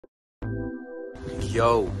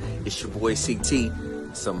Yo, it's your boy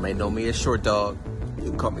CT. Some may know me as Short Dog. You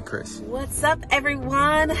can call me Chris. What's up,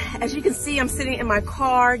 everyone? As you can see, I'm sitting in my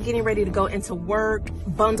car getting ready to go into work,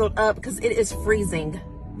 bundled up because it is freezing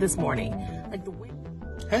this morning. Like the wind.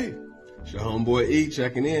 Hey, it's your homeboy E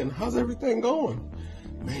checking in. How's everything going?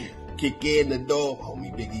 Man, kick in the door,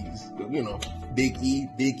 homie Big E's. You know, Big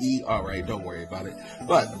E. All right, don't worry about it.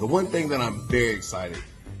 But the one thing that I'm very excited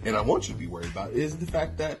and I want you to be worried about is the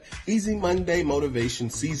fact that Easy Monday Motivation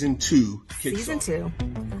Season 2 kicks Season off. 2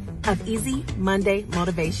 of Easy Monday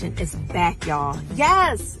Motivation is back, y'all.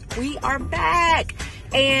 Yes, we are back.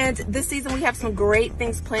 And this season we have some great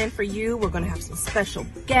things planned for you. We're going to have some special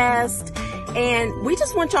guests. And we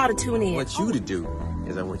just want y'all to tune in. What I want you to do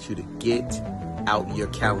is I want you to get out your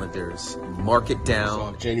calendars. Mark it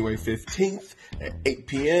down. So January 15th at 8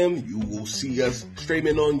 p.m. You will see us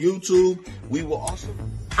streaming on YouTube. We will also...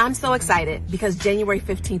 I'm so excited because January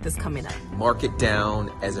 15th is coming up. Mark it down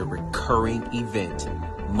as a recurring event.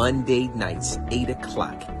 Monday nights, 8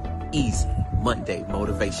 o'clock. Easy Monday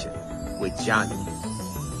Motivation with Johnny,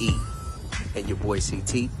 E, and your boy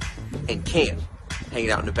CT, and Cam hanging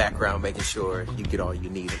out in the background making sure you get all you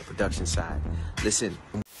need on the production side. Listen.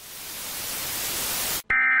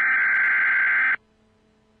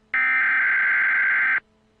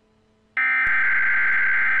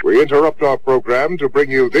 We interrupt our program to bring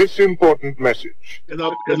you this important message.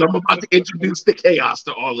 Because I'm about to introduce the chaos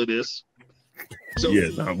to all of this. So, yeah,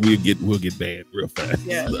 no, we'll get banned real fast.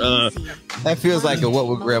 Yeah. That feels like a "What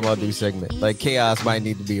Would Grandma Do" segment. Like chaos might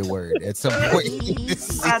need to be a word at some point.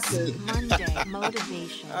 Monday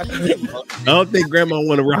motivation. I don't think Grandma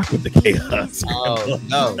want to rock with the chaos. Oh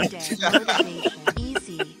no!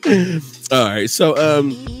 All right, so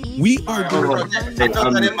we are doing. I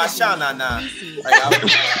felt that in my shana now.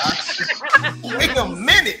 Wait a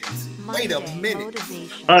minute. Wait a minute.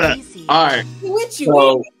 All right. With you.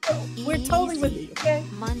 So, We're totally with you. Okay.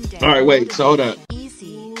 Monday. All right, wait. So hold on.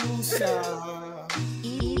 Easy.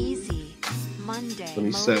 Monday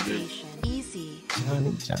 27. Easy.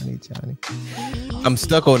 Johnny. I'm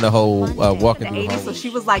stuck on the whole walking The through the 80s, so home. she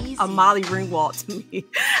was like a Molly Ringwald to me.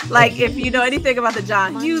 Like if you know anything about the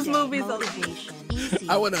John Hughes movies.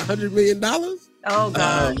 I won $100 million. Oh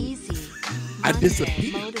God. I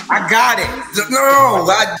disappeared. I got it. No,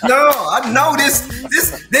 I know this.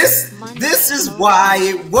 This is why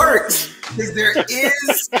it works. Because there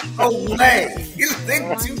is a way. They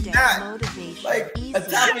do not like a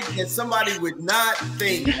topic that somebody would not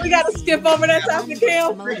think. We gotta skip over that topic,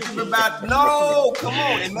 Cam. About no, come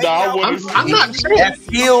on. It I'm not saying. that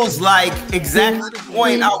feels like exactly the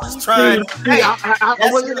point I was trying to make. I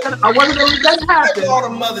wasn't going to let that happen. All the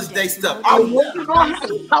Mother's Day stuff. I wasn't going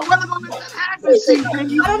to let that happen. See, I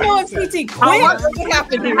don't know if PT quit. What What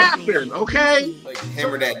happened here? happened, okay? Like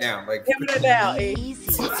hammer that down. Like Hammer that down, eh?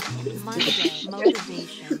 Monday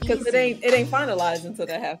motivation. Because it ain't finalized until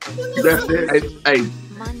that happens. That's it. Hey,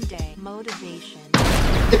 Monday motivation.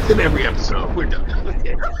 it's in every episode. We're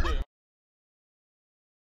done.